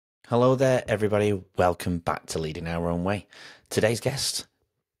Hello there, everybody. Welcome back to Leading Our Own Way. Today's guest,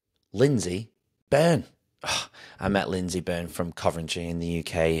 Lindsey Byrne. I met Lindsey Byrne from Coventry in the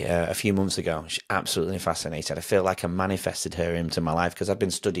UK a few months ago. She's absolutely fascinated. I feel like I manifested her into my life because I've been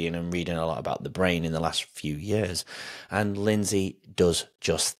studying and reading a lot about the brain in the last few years. And Lindsey does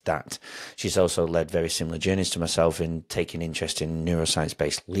just that. She's also led very similar journeys to myself in taking interest in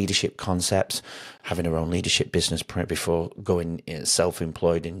neuroscience-based leadership concepts, having her own leadership business before going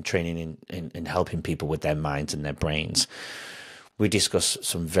self-employed and training in helping people with their minds and their brains. We discuss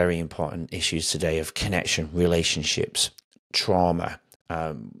some very important issues today of connection, relationships, trauma,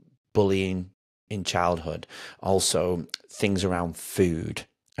 bullying in childhood, also things around food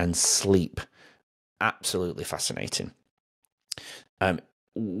and sleep. Absolutely fascinating.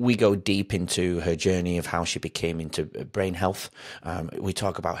 We go deep into her journey of how she became into brain health. We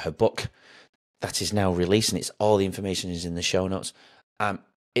talk about her book that is now released, and all the information is in the show notes.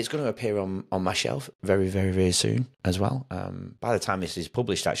 It's going to appear on my shelf very, very, very soon as well. By the time this is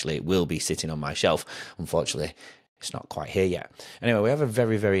published, actually, it will be sitting on my shelf. Unfortunately, it's not quite here yet. Anyway, we have a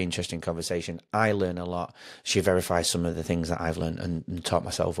very, very interesting conversation. I learn a lot. She verifies some of the things that I've learned and taught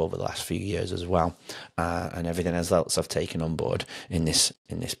myself over the last few years as well, and everything else I've taken on board in this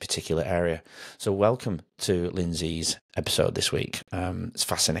particular area. So welcome to Lindsey's episode this week. It's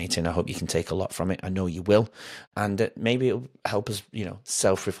fascinating. I hope you can take a lot from it. I know you will, and maybe it'll help us,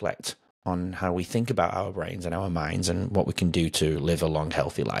 self-reflect on how we think about our brains and our minds and what we can do to live a long,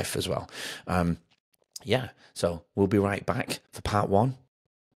 healthy life as well. So we'll be right back for part one,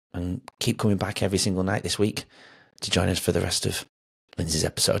 and keep coming back every single night this week to join us for the rest of Lindsey's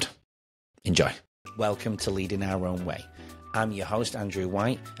episode. Enjoy. Welcome to Leading Our Own Way. I'm your host, Andrew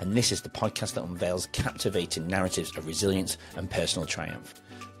White, and this is the podcast that unveils captivating narratives of resilience and personal triumph.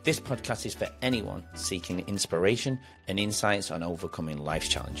 This podcast is for anyone seeking inspiration and insights on overcoming life's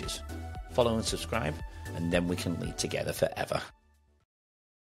challenges. Follow and subscribe, and then we can lead together forever.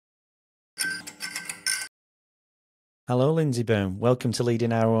 Hello, Lindsey Byrne. Welcome to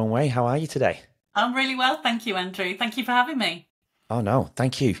Leading Our Own Way. How are you today? I'm really well, thank you, Andrew. Thank you for having me. Oh, no.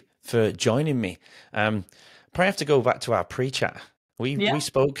 Thank you for joining me. Probably have to go back to our pre-chat. We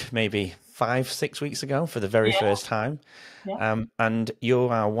spoke maybe 5-6 weeks ago for the very first time. Yeah. And you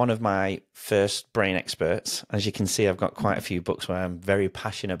are one of my first brain experts. As you can see, I've got quite a few books where I'm very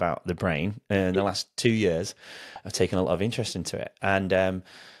passionate about the brain. In the last 2 years, I've taken a lot of interest into it. And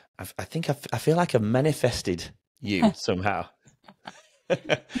I feel like I've manifested you somehow.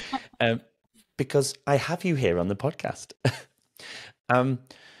 Because I have you here on the podcast.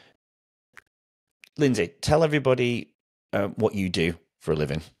 Lindsey, tell everybody what you do for a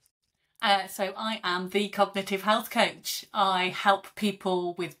living. So I am the cognitive health coach. I help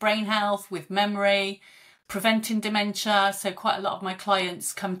people with brain health, with memory, preventing dementia. So quite a lot of my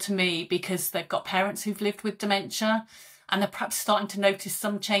clients come to me because they've got parents who've lived with dementia and they're perhaps starting to notice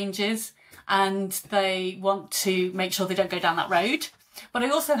some changes, and they want to make sure they don't go down that road. But I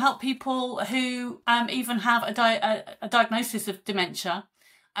also help people who even have a diagnosis of dementia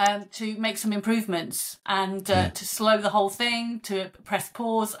to make some improvements and to slow the whole thing, to press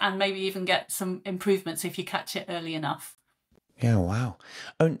pause and maybe even get some improvements if you catch it early enough. Yeah, wow.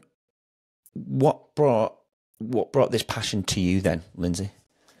 And what brought this passion to you then, Lindsey?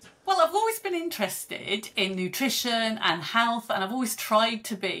 Well, I've always been interested in nutrition and health, and I've always tried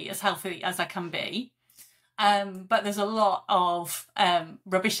to be as healthy as I can be. But there's a lot of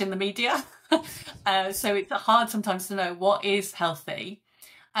rubbish in the media. So it's hard sometimes to know what is healthy.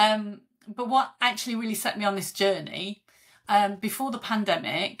 But what actually really set me on this journey, before the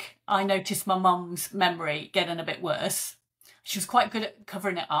pandemic, I noticed my mum's memory getting a bit worse. She was quite good at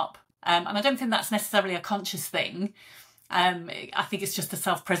covering it up. And I don't think that's necessarily a conscious thing. I think it's just a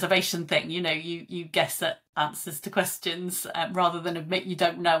self-preservation thing. You guess at answers to questions rather than admit you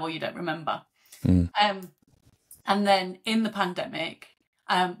don't know or you don't remember. And then in the pandemic,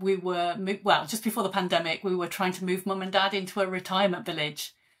 just before the pandemic, we were trying to move mum and dad into a retirement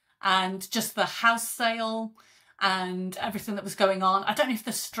village, and just the house sale and everything that was going on. I don't know if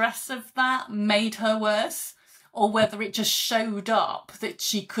the stress of that made her worse or whether it just showed up that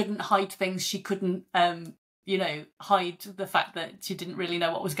she couldn't hide things. She couldn't, hide the fact that she didn't really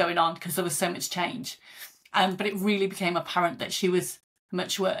know what was going on because there was so much change. But it really became apparent that she was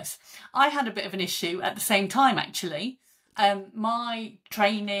much worse. I had a bit of an issue at the same time, actually. My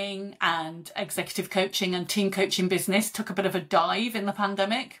training and executive coaching and team coaching business took a bit of a dive in the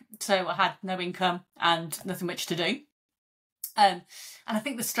pandemic. So I had no income and nothing much to do. And I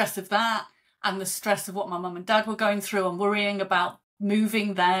think the stress of that and the stress of what my mum and dad were going through and worrying about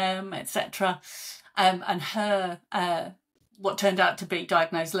moving them, etc. And her what turned out to be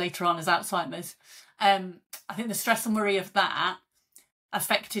diagnosed later on as Alzheimer's. I think the stress and worry of that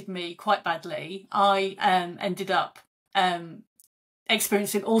affected me quite badly. I ended up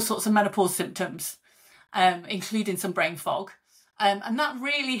experiencing all sorts of menopause symptoms, including some brain fog. And that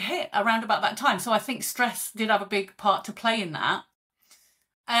really hit around about that time. So I think stress did have a big part to play in that.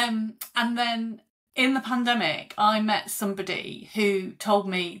 And then in the pandemic, I met somebody who told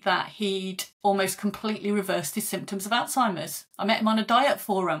me that he'd almost completely reversed his symptoms of Alzheimer's. I met him on a diet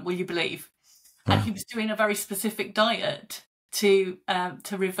forum, will you believe? Wow. And he was doing a very specific diet to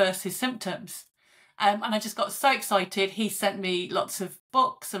reverse his symptoms. And I just got so excited. He sent me lots of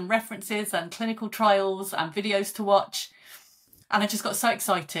books and references and clinical trials and videos to watch. And I just got so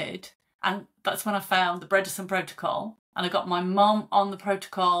excited. And that's when I found the Bredesen Protocol. And I got my mum on the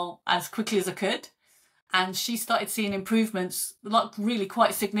protocol as quickly as I could. And she started seeing improvements, like really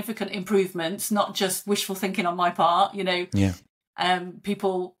quite significant improvements, not just wishful thinking on my part, you know. Yeah.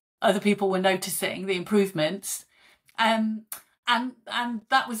 Other people were noticing the improvements. And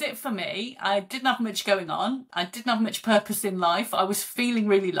that was it for me. I didn't have much going on. I didn't have much purpose in life. I was feeling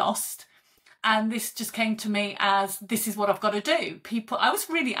really lost. And this just came to me as, this is what I've got to do. I was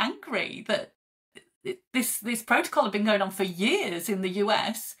really angry that this protocol had been going on for years in the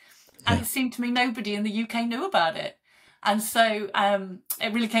US. And it seemed to me nobody in the UK knew about it. And so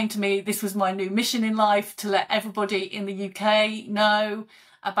it really came to me, this was my new mission in life, to let everybody in the UK know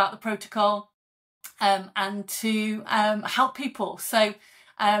about the protocol and to help people. So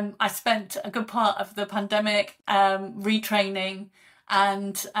I spent a good part of the pandemic retraining,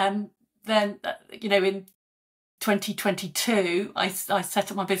 and then, you know, in 2022, I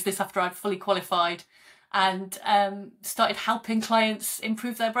set up my business after I'd fully qualified, and started helping clients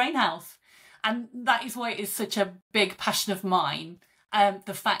improve their brain health. And that is why it is such a big passion of mine.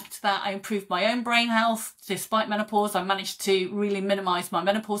 The fact that I improved my own brain health despite menopause. I managed to really minimise my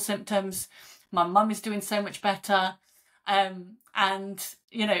menopause symptoms. My mum is doing so much better. And,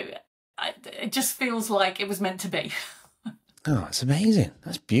 you know, it just feels like it was meant to be. Oh, it's amazing.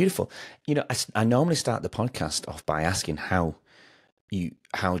 That's beautiful. You know, I normally start the podcast off by asking how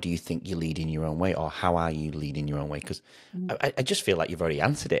do you think you lead in your own way, or how are you leading your own way? Because I just feel like you've already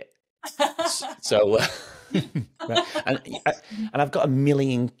answered it. So, and I've got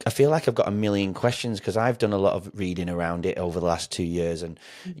I feel like I've got a million questions, because I've done a lot of reading around it over the last 2 years, and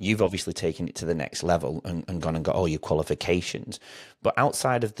you've obviously taken it to the next level and gone and got all your qualifications. But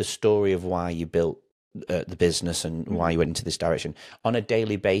outside of the story of why you built the business and why you went into this direction, on a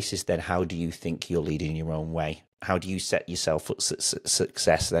daily basis, then how do you think you're leading your own way? How do you set yourself up for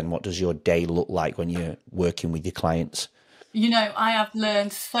success then? What does your day look like when you're working with your clients? You know, I have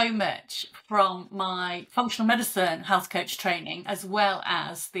learned so much from my functional medicine health coach training, as well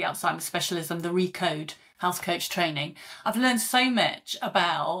as the Alzheimer's specialism, the Recode health coach training. I've learned so much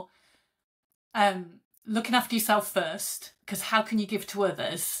about looking after yourself first, because how can you give to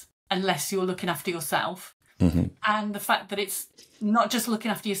others unless you're looking after yourself? Mm-hmm. And the fact that it's not just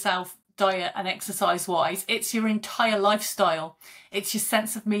looking after yourself diet and exercise wise, it's your entire lifestyle. It's your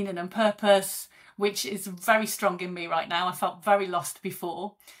sense of meaning and purpose, which is very strong in me right now. I felt very lost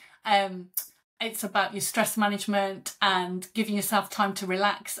before. It's about your stress management and giving yourself time to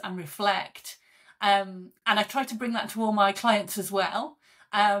relax and reflect. And I try to bring that to all my clients as well.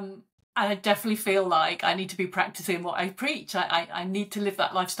 And I definitely feel like I need to be practicing what I preach. I need to live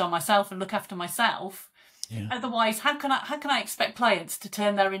that lifestyle myself and look after myself. Yeah. Otherwise, how can I expect clients to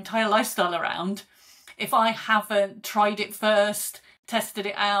turn their entire lifestyle around if I haven't tried it first, tested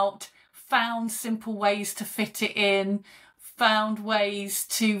it out, found simple ways to fit it in, found ways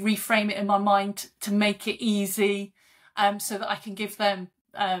to reframe it in my mind to make it easy, so that I can give them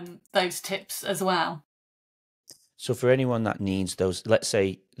those tips as well. So for anyone that needs those, let's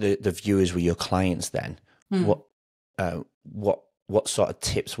say the viewers were your clients then, what sort of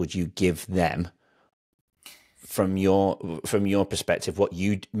tips would you give them from your perspective? What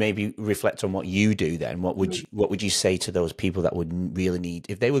you maybe reflect on what you do then, what would you say to those people that would really need,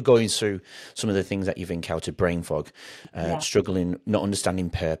 if they were going through some of the things that you've encountered, brain fog, struggling, not understanding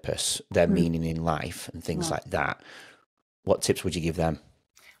purpose, their meaning in life and things like that, what tips would you give them?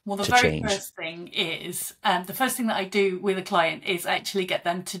 Well, the very first thing is, the first thing that I do with a client is actually get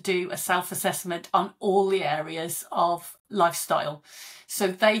them to do a self-assessment on all the areas of lifestyle. So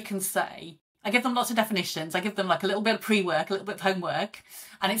they can say, I give them lots of definitions. I give them like a little bit of pre-work, a little bit of homework,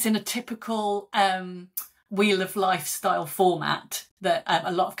 and it's in a typical wheel of lifestyle format that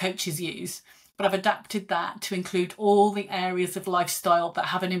a lot of coaches use. But I've adapted that to include all the areas of lifestyle that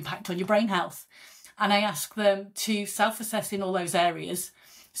have an impact on your brain health. And I ask them to self-assess in all those areas,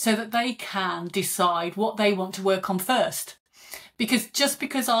 so that they can decide what they want to work on first. because just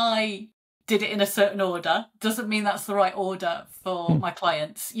because I did it in a certain order doesn't mean that's the right order for my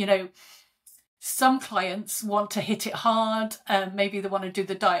clients. You know, some clients want to hit it hard, maybe they want to do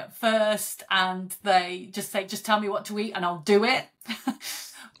the diet first and they just say, just tell me what to eat and I'll do it.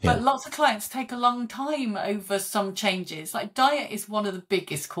 But lots of clients take a long time over some changes. Like diet is one of the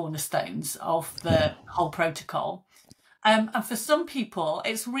biggest cornerstones of the whole protocol. And for some people,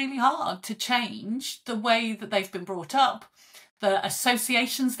 it's really hard to change the way that they've been brought up, the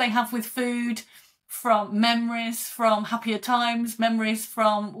associations they have with food, from memories from happier times, memories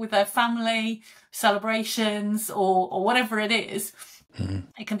from with their family, celebrations, or whatever it is.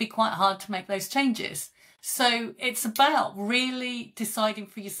 It can be quite hard to make those changes. So it's about really deciding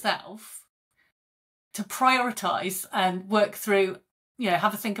for yourself to prioritise and work through, you know,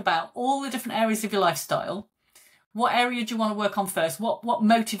 have a think about all the different areas of your lifestyle. What area do you want to work on first? What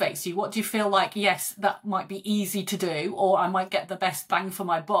motivates you? What do you feel like, yes, that might be easy to do, or I might get the best bang for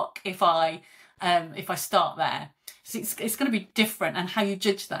my buck if I start there. So it's going to be different, and how you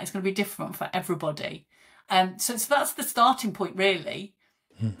judge that is going to be different for everybody. So that's the starting point, really.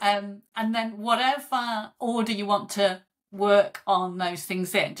 And then whatever order you want to work on those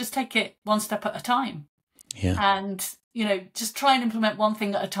things in, just take it one step at a time. And, you know, just try and implement one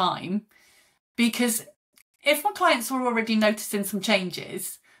thing at a time, because if my clients are already noticing some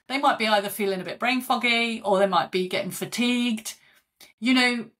changes, they might be either feeling a bit brain foggy or they might be getting fatigued. You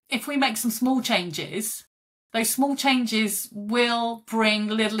know, if we make some small changes, those small changes will bring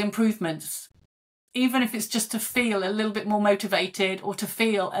little improvements, even if it's just to feel a little bit more motivated or to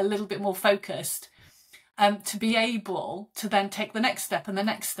feel a little bit more focused, to be able to then take the next step and the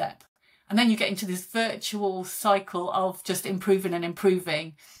next step. And then you get into this virtual cycle of just improving and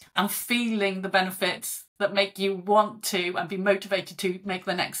improving and feeling the benefits that make you want to and be motivated to make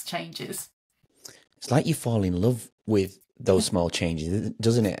the next changes. It's like you fall in love with those small changes,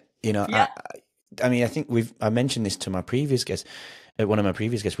 doesn't it? You know, I mean, I think I mentioned this to my previous guest, one of my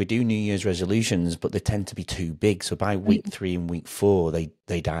previous guests. We do New Year's resolutions, but they tend to be too big. So by week 3 and week 4,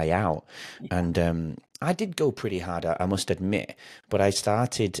 they die out. And I did go pretty hard, I must admit, but I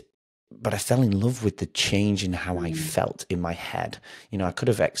fell in love with the change in how I felt in my head. You know, I could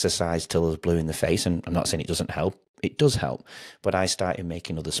have exercised till I was blue in the face, and I'm not saying it doesn't help. It does help. But I started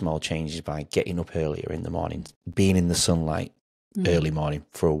making other small changes by getting up earlier in the morning, being in the sunlight early morning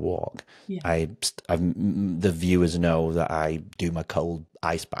for a walk. The viewers know that I do my cold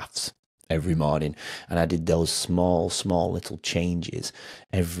ice baths every morning, and I did those small little changes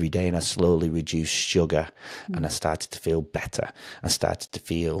every day, and I slowly reduced sugar, and I started to feel better. I started to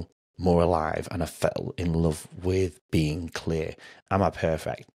feel more alive, and I fell in love with being clear. Am I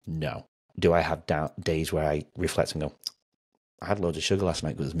perfect? No. Do I have days where I reflect and go, I had loads of sugar last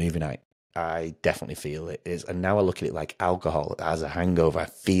night because it was movie night? I definitely feel it is. And now I look at it like alcohol as a hangover. I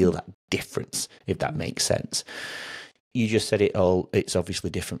feel that difference, if that makes sense. You just said it all. It's obviously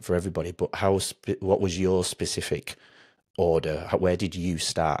different for everybody, but what was your specific order? Where did you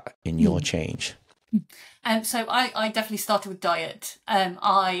start in your change? So I definitely started with diet.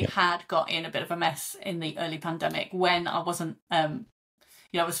 I had got in a bit of a mess in the early pandemic when I wasn't,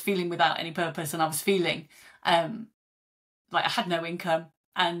 I was feeling without any purpose, and I was feeling like I had no income,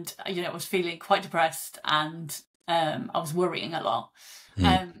 and I was feeling quite depressed, and I was worrying a lot.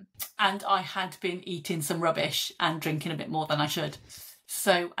 And I had been eating some rubbish and drinking a bit more than I should.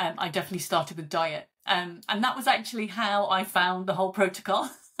 So I definitely started with diet. And that was actually how I found the whole protocol.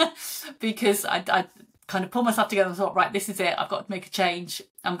 Because I kind of pulled myself together and thought, right, this is it. I've got to make a change.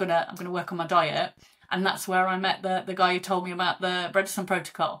 I'm gonna work on my diet. And that's where I met the guy who told me about the Bredesen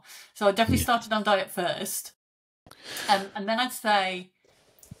Protocol. So I definitely started on diet first. And then I'd say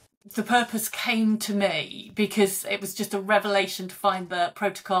the purpose came to me because it was just a revelation to find the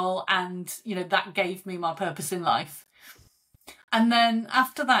protocol, and, that gave me my purpose in life. And then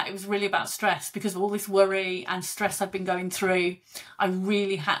after that, it was really about stress, because of all this worry and stress I'd been going through. I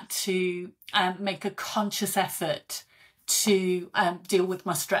really had to make a conscious effort to deal with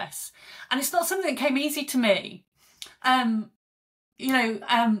my stress. And it's not something that came easy to me. I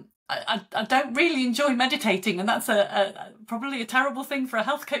don't really enjoy meditating, and that's probably a terrible thing for a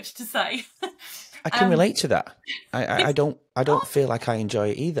health coach to say. I can relate to that. I don't feel like I enjoy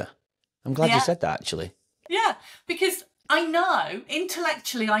it either. I'm glad you said that, actually. Yeah, because I know,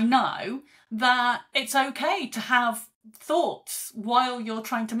 intellectually I know that it's okay to have thoughts while you're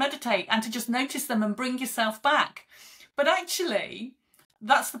trying to meditate and to just notice them and bring yourself back. But actually,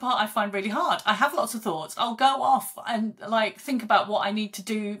 that's the part I find really hard. I have lots of thoughts. I'll go off and think about what I need to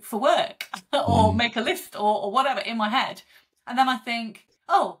do for work or make a list or whatever in my head. And then I think,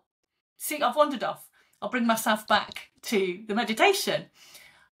 oh, see, I've wandered off. I'll bring myself back to the meditation.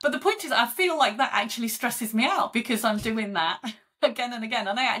 But the point is, I feel like that actually stresses me out because I'm doing that again and again,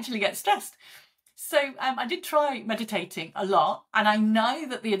 and I actually get stressed. So I did try meditating a lot, and I know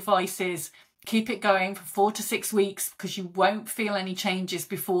that the advice is keep it going for 4 to 6 weeks because you won't feel any changes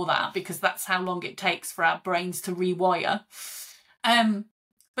before that, because that's how long it takes for our brains to rewire.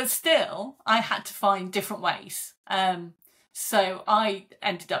 But still, I had to find different ways. So I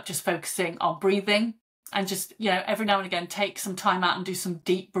ended up just focusing on breathing and just, every now and again, take some time out and do some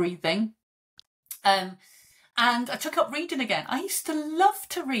deep breathing. And I took up reading again. I used to love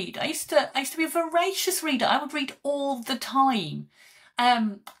to read. I used to be a voracious reader. I would read all the time.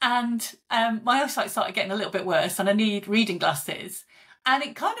 And my eyesight started getting a little bit worse and I need reading glasses. And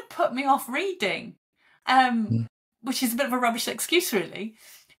it kind of put me off reading, which is a bit of a rubbish excuse, really.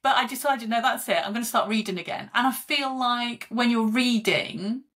 But I decided, no, that's it. I'm going to start reading again. And I feel like when you're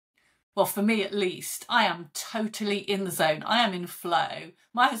reading, well, for me at least, I am totally in the zone. I am in flow.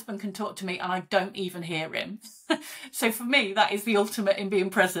 My husband can talk to me and I don't even hear him. So for me, that is the ultimate in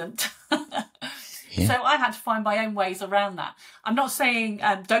being present. Yeah. So I had to find my own ways around that. I'm not saying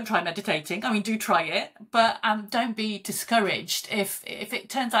don't try meditating. I mean, do try it, but don't be discouraged if it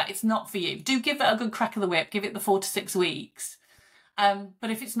turns out it's not for you. Do give it a good crack of the whip. Give it the 4 to 6 weeks. But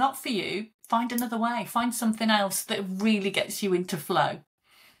if it's not for you, find another way. Find something else that really gets you into flow.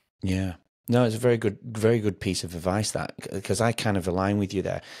 Yeah. No, it's a very good piece of advice, that, because I kind of align with you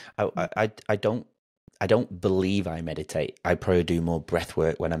there. I don't believe I meditate. I probably do more breath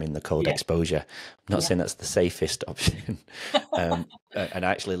work when I'm in the cold exposure. I'm not saying that's the safest option. And I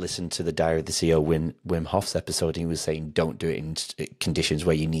actually listened to the Diary of the CEO Wim Hof's episode, and he was saying don't do it in conditions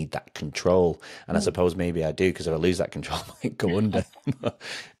where you need that control. And I suppose maybe I do, because if I lose that control, I might go under.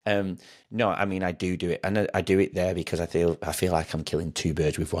 No, I mean, I do it. And I do it there because I feel like I'm killing 2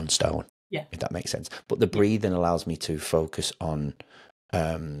 birds with 1 stone, if that makes sense. But the breathing allows me to focus on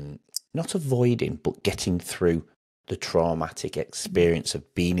not avoiding, but getting through the traumatic experience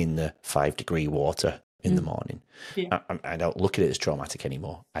of being in the 5-degree water in the morning. Yeah. I don't look at it as traumatic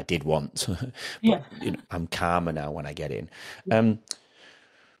anymore. I did once, but I'm calmer now when I get in.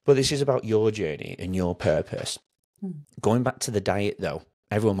 But this is about your journey and your purpose. Going back to the diet, though,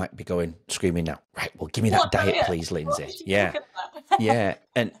 everyone might be screaming now, right, well, give me that diet, please, Lindsay. Yeah. Yeah.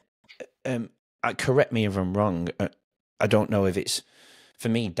 And correct me if I'm wrong. I don't know if it's, for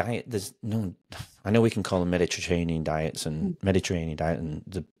me, diet, I know we can call them Mediterranean diets and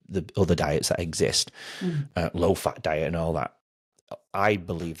the other diets that exist, low-fat diet and all that. I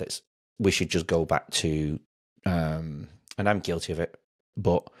believe that we should just go back to, and I'm guilty of it,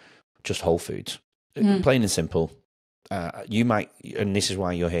 but just whole foods. Plain and simple. You might, and this is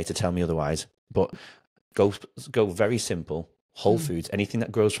why you're here to tell me otherwise, but go very simple, whole foods, anything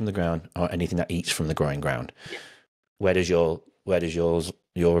that grows from the ground or anything that eats from the growing ground. Yeah. Where does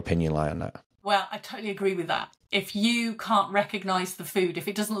your opinion lie on that? Well, I totally agree with that. If you can't recognise the food, if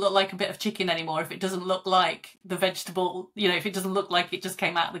it doesn't look like a bit of chicken anymore, if it doesn't look like the vegetable, if it doesn't look like it just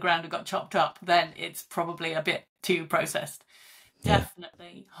came out of the ground and got chopped up, then it's probably a bit too processed. Yeah.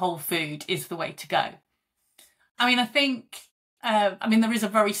 Definitely whole food is the way to go. I mean, I think, there is a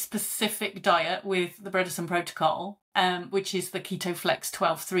very specific diet with the Bredesen Protocol, which is the Keto Flex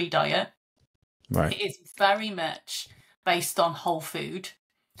 12-3 diet. Right. It is very much based on whole food.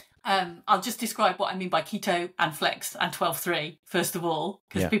 I'll just describe what I mean by keto and flex and 12-3 first of all,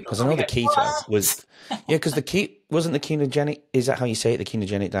 because I know the keto was because wasn't the ketogenic, is that how you say it, the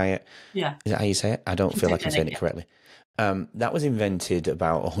ketogenic diet? Is that how you say it? I don't feel like I'm saying it correctly. That was invented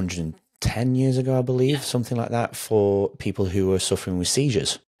about 110 years ago, I believe, something like that, for people who were suffering with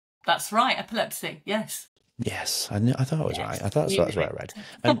seizures. That's right, epilepsy. Yes, I thought it was right. I thought that's what I read.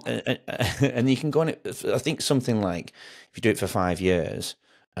 And you can go on it. I think something like, if you do it for 5 years,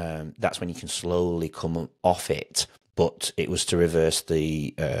 that's when you can slowly come off it. But it was to reverse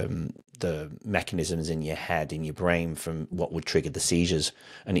the mechanisms in your head, in your brain, from what would trigger the seizures,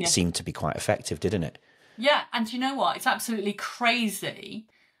 and it seemed to be quite effective, didn't it? Yeah, and you know what? It's absolutely crazy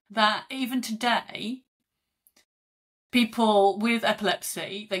that even today, people with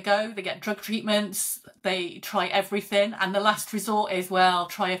epilepsy, they get drug treatments, they try everything, and the last resort is, well,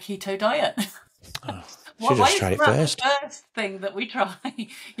 try a keto diet. Should have tried it first. The first thing that we try,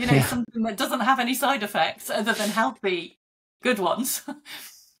 something that doesn't have any side effects other than healthy, good ones.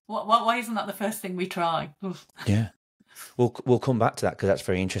 Why isn't that the first thing we try? Yeah, we'll come back to that because that's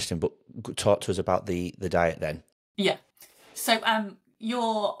very interesting. But talk to us about the diet then. Yeah, so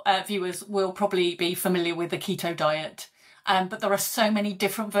your viewers will probably be familiar with the keto diet. But there are so many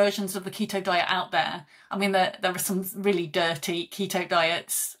different versions of the keto diet out there. I mean, there are some really dirty keto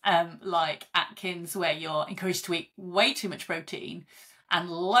diets, like Atkins, where you're encouraged to eat way too much protein and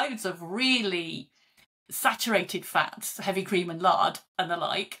loads of really saturated fats, heavy cream and lard and the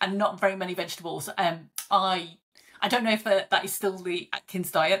like, and not very many vegetables. I don't know if that is still the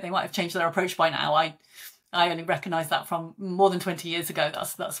Atkins diet. They might have changed their approach by now. I only recognise that from more than 20 years ago.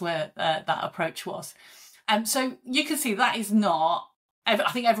 That's where that approach was. So you can see that is not, I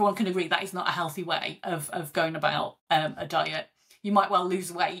think everyone can agree that is not a healthy way of going about a diet. You might well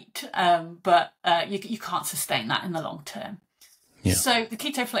lose weight, but you can't sustain that in the long term. Yeah. So the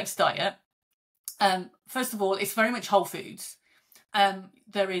Keto Flex diet, first of all, it's very much whole foods.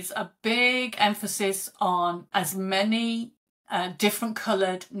 There is a big emphasis on as many different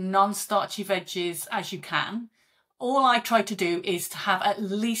coloured, non-starchy veggies as you can. All I try to do is to have at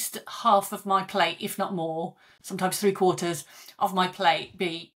least half of my plate, if not more, sometimes 3/4 of my plate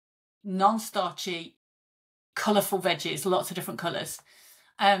be non-starchy, colourful veggies, lots of different colours.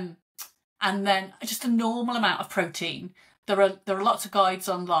 And then just a normal amount of protein. There are lots of guides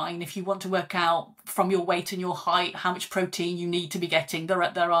online if you want to work out from your weight and your height how much protein you need to be getting. There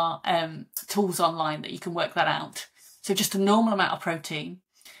are tools online that you can work that out. So just a normal amount of protein.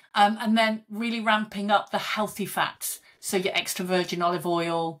 And then really ramping up the healthy fats. So your extra virgin olive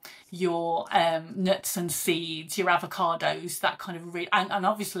oil, your nuts and seeds, your avocados, that kind of and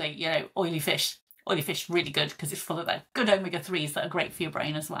obviously, oily fish. Oily fish, really good because it's full of that good omega-3s that are great for your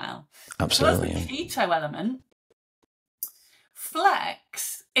brain as well. Absolutely. So that's the keto element.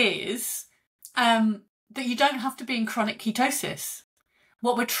 Flex is that you don't have to be in chronic ketosis.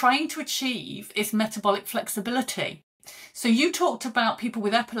 What we're trying to achieve is metabolic flexibility. So you talked about people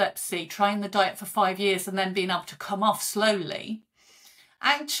with epilepsy trying the diet for 5 years and then being able to come off slowly.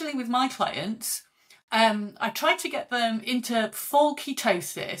 Actually, with my clients, I try to get them into full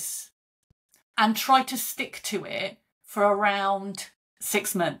ketosis and try to stick to it for around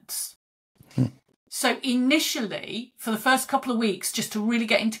 6 months. So initially, for the first couple of weeks, just to really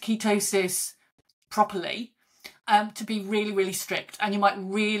get into ketosis properly, to be really, really strict. And you might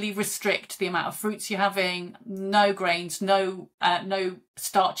really restrict the amount of fruits you're having, no grains, no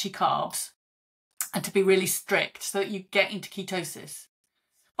starchy carbs, and to be really strict so that you get into ketosis.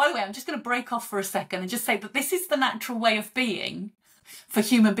 By the way, I'm just going to break off for a second and just say that this is the natural way of being for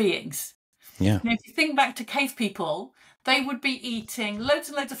human beings. Yeah. Now, if you think back to cave people, they would be eating loads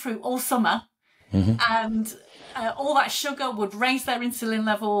and loads of fruit all summer, and all that sugar would raise their insulin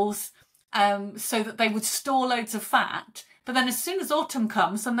levels, so that they would store loads of fat. But then as soon as autumn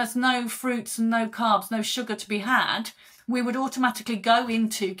comes and there's no fruits and no carbs, no sugar to be had, we would automatically go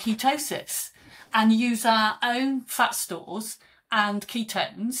into ketosis and use our own fat stores and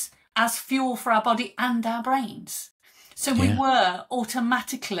ketones as fuel for our body and our brains. So we were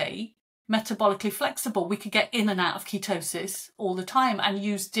automatically metabolically flexible. We could get in and out of ketosis all the time and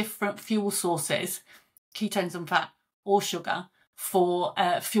use different fuel sources, ketones and fat or sugar, for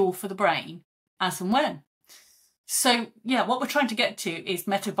fuel for the brain as and when. So what we're trying to get to is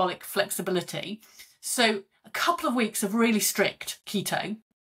metabolic flexibility. So a couple of weeks of really strict keto,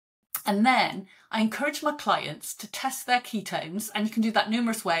 and then I encourage my clients to test their ketones, and you can do that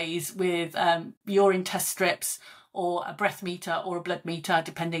numerous ways with urine test strips or a breath meter or a blood meter,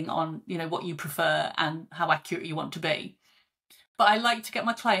 depending on what you prefer and how accurate you want to be. But I like to get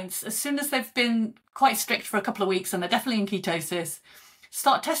my clients, as soon as they've been quite strict for a couple of weeks and they're definitely in ketosis,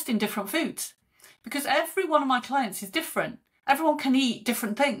 start testing different foods. Because every one of my clients is different. Everyone can eat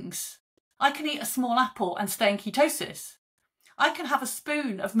different things. I can eat a small apple and stay in ketosis. I can have a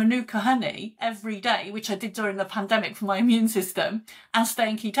spoon of Manuka honey every day, which I did during the pandemic for my immune system, and stay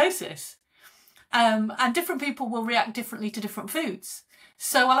in ketosis. And different people will react differently to different foods.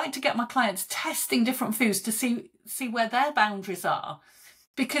 So I like to get my clients testing different foods to see where their boundaries are,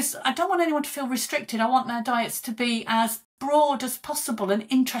 because I don't want anyone to feel restricted. I want their diets to be as broad as possible and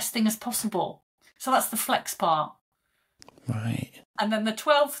interesting as possible. So that's the flex part. Right. And then the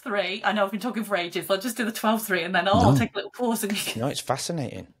 12-3, I know I've been talking for ages, I'll just do the 12-3 and then I'll take a little pause. No, it's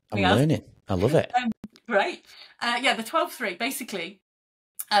fascinating. I'm learning. I love it. Great. The 12-3, basically,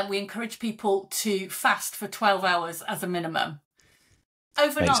 we encourage people to fast for 12 hours as a minimum.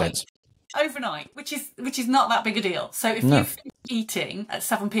 Overnight, which is not that big a deal. So if you finish eating at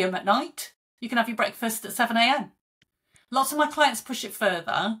 7 p.m. at night, you can have your breakfast at 7 a.m. Lots of my clients push it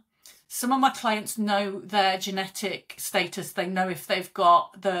further. Some of my clients know their genetic status. They know if they've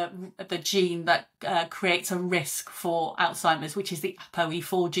got the gene that creates a risk for Alzheimer's, which is the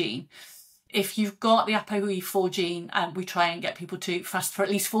ApoE4 gene. If you've got the ApoE4 gene, we try and get people to fast for at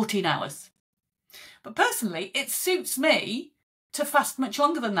least 14 hours. But personally, it suits me to fast much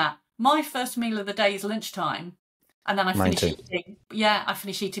longer than that. My first meal of the day is lunchtime, and then I finish eating. Yeah, I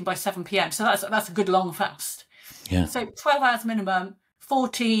finish eating by 7 p.m. So that's a good long fast. Yeah. So 12 hours minimum,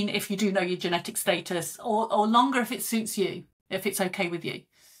 14 if you do know your genetic status, or longer if it suits you, if it's okay with you.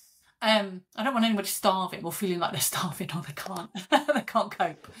 I don't want anybody starving or feeling like they're starving or they can't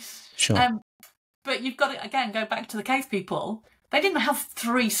cope. Sure. But you've got to, again, go back to the cave people. They didn't have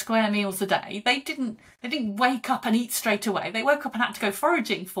 3 square meals a day. They didn't wake up and eat straight away. They woke up and had to go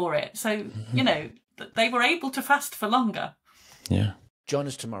foraging for it. So, they were able to fast for longer. Yeah. Join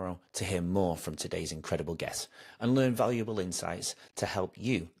us tomorrow to hear more from today's incredible guests and learn valuable insights to help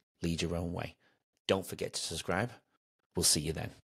you lead your own way. Don't forget to subscribe. We'll see you then.